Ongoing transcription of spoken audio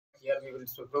we will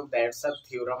prove that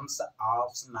theorem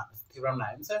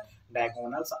 9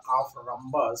 diagonals of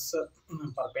rhombus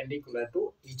perpendicular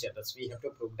to each other. So we have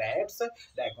to prove that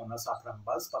diagonals of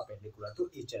rhombus perpendicular to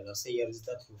each other. So here is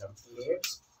the theorem 8.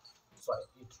 Sorry,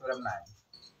 theorem 9.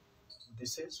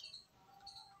 This is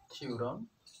theorem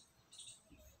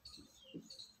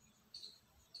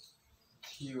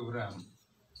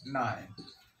 9.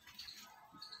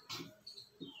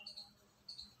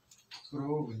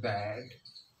 Prove that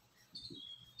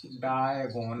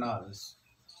diagonals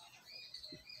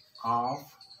of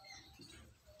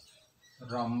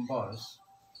rhombus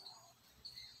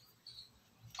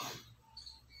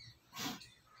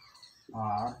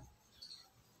are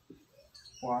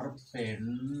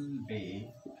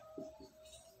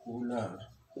perpendicular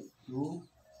to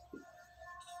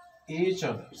each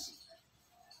other.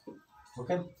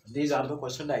 Okay, these are the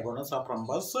question diagonals of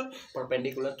rhombus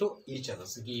perpendicular to each other.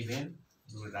 So given,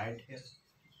 you will write here.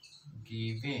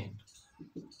 Given,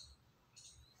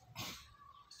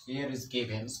 here is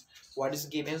givens. What is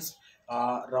givens?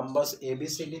 Rhombus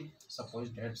ABCD.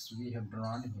 Suppose that we have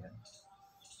drawn here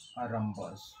a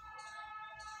rhombus.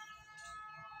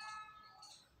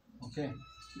 Okay,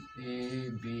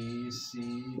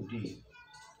 ABCD,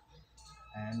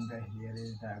 and here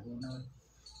is diagonal.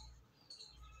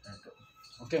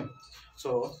 Okay,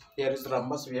 so here is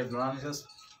rhombus. We have drawn this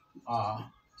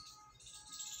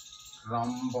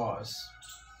rhombus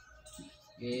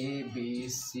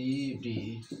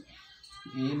ABCD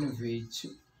in which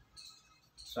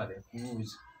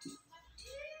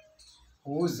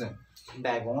whose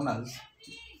diagonals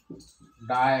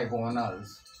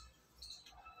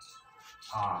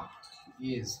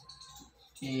is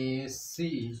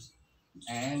AC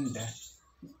and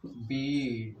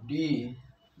BD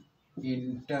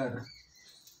intersect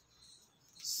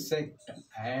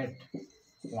at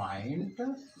point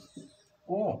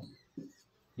O.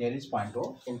 Here is point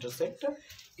O. Intersect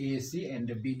AC and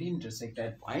BD intersect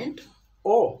at point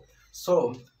O.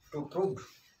 So to prove,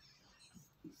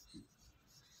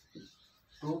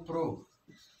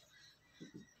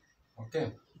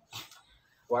 okay,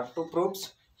 what to prove?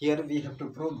 Here we have to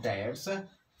prove that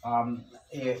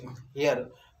here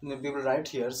we will write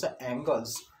here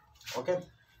angles. Okay,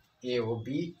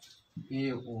 AOB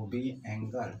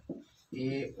angle,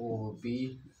 AOB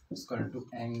is equal to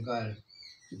angle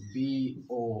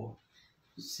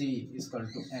BOC is equal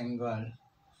to angle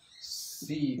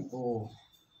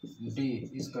COD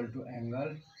is equal to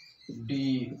angle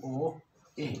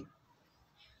DOA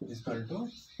is equal to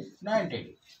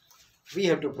 90. We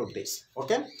have to prove this.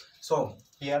 Okay, so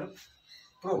here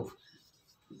prove.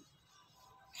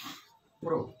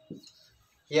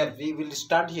 Here we will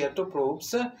start here to prove.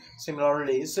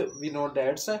 Similarly, we know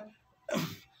that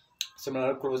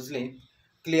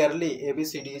clearly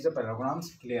ABCD is a parallelogram.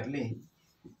 Clearly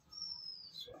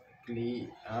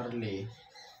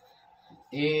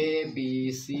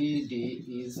ABCD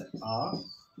is a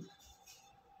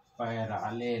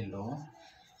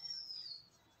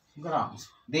parallelograms.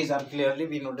 These are clearly,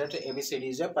 we know that ABCD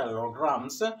is a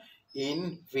parallelograms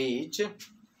in which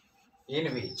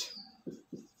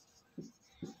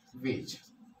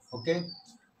okay,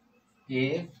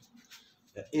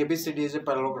 ABCD is a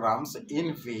parallelograms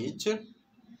in which,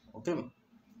 okay,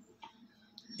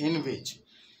 in which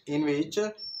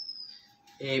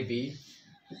AB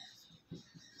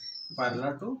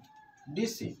parallel to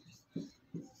DC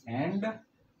and AD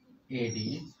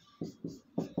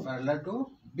parallel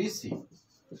to BC.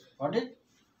 Got it?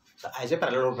 So as a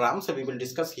parallelogram, so we will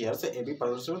discuss here. So AB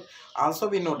parallel to. Also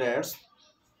we know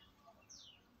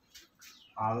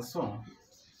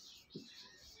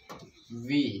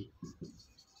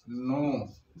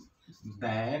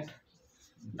that.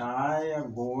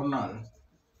 Diagonal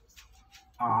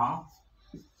of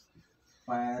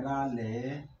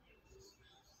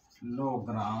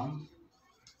parallelogram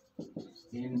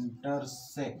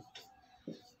intersect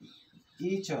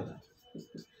each other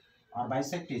or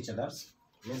bisect each other.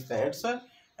 Means that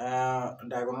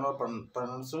diagonal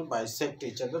parallels bisect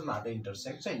each other, not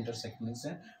intersect. So intersect means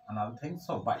another thing.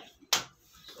 So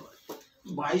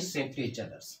bisect each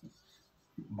others.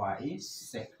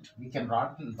 Bisect. We can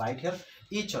write here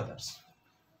each others.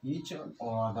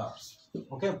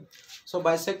 Okay. So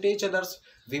bisect each others.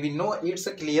 We will know it's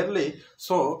clearly.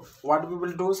 So what we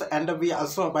will do is, and we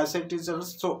also bisect each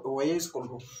others. So OA is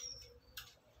equal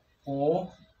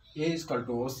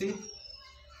to OC.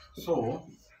 So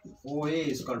OA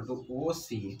is equal to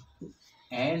OC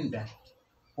and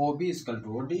OB is equal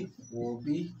to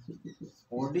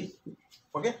OD.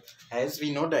 Okay, as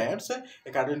we know that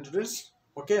according to this.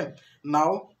 Okay,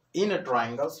 now in a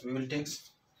triangles we will take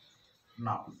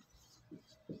now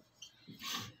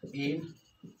in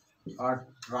a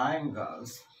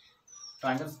triangles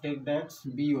take that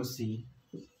BOC,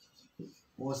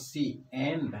 OC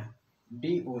and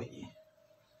DOE,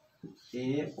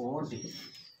 AOD.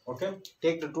 Okay,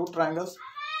 take the two triangles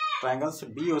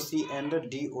BOC and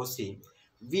DOC.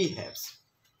 We have,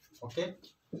 okay,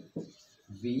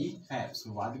 we have,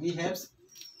 what we have,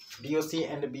 DOC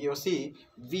and BOC,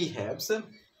 we have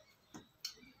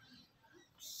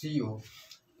CO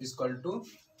is equal to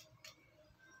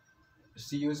OC,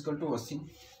 CO is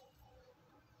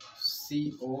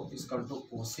equal to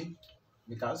OC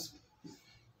because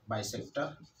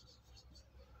bisector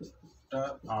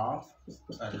of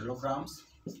parallelograms,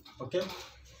 okay,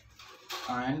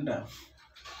 and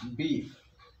B,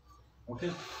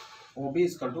 okay, OB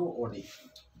is equal to OD,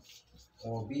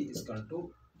 OB is equal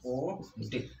to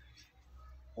OD,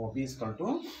 OB is equal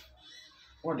to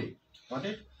OD. Got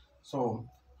it? So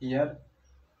here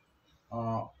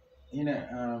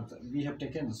we have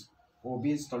taken OB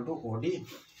is equal to OD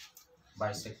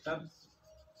bisector,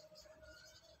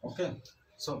 okay.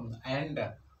 So and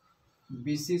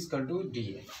BC is equal to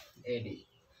DA, AD,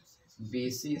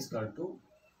 BC is equal to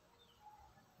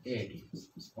AD.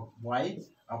 Why?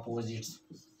 Opposite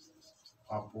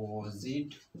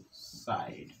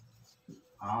side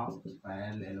of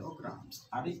parallelograms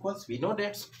are equals. We know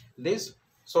that this.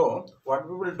 So what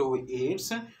we will do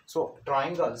is, so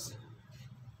triangles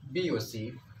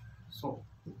BOC, so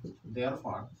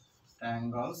therefore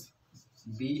triangles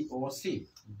BOC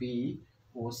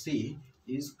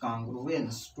is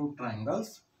congruent to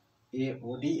triangles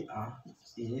AOD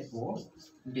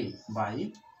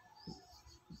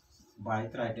by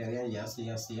criteria. Yes,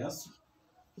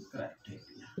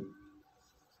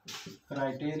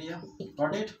 criteria.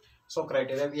 Got it? So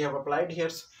criteria we have applied here.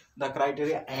 The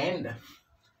criteria and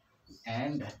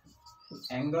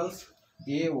angles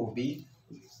AOB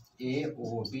is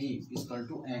equal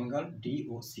to angle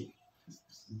DOC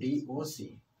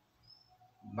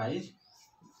by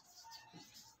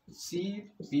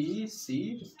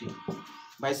CPCT.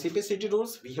 By CPCT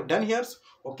rules we have done here.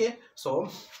 Okay, so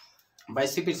by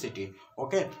CPCT,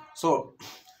 okay, so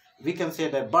we can say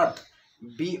that but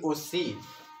BOC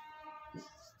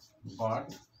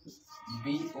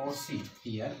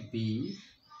here,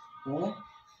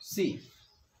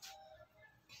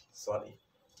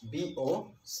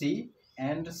 BOC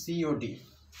and COD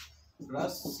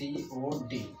plus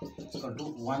COD is equal to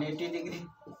 180 degree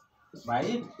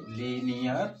by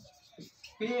linear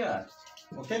pair.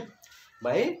 Okay,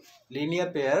 by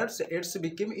linear pairs it's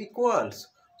become equals.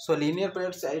 So linear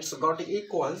pairs it's got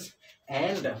equals,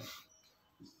 and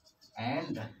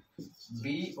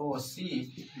BOC is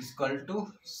equal to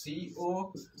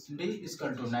COD is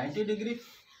equal to 90 degree.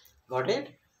 Got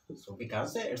it? So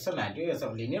because it's a 90, it's a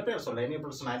linear pair, so linear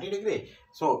plus 90 degree.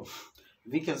 So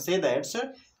we can say that it's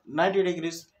 90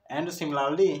 degrees, and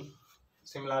similarly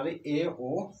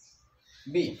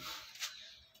AOB.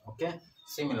 Okay,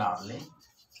 similarly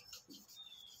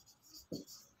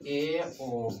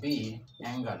AOB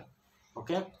angle.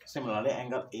 Okay, similarly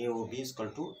angle AOB is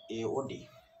equal to AOD.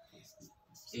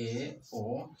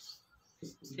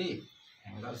 AOD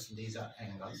angles, these are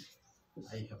angles.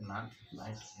 I have not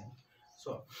write here.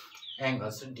 So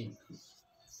angles D.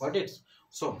 What it?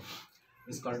 So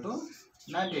is equal to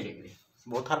 90 degree.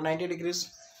 Both are 90 degrees.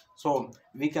 So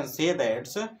we can say that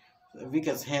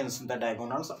hence the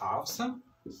diagonals of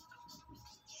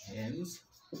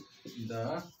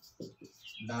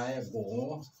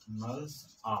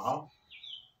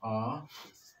a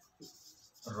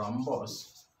rhombus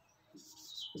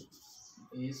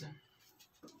is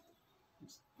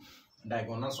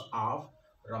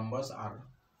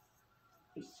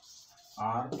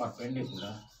are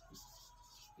perpendicular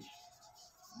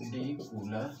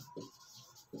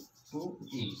to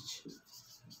each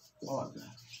other.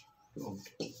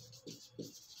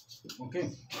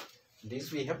 Okay,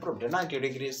 this we have proved 90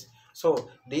 degrees. So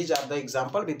these are the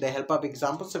example. With the help of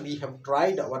examples, we have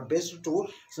tried our best to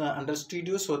understand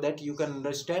you, so that you can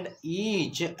understand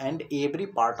each and every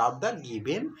part of the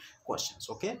given questions.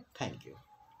 Okay, thank you.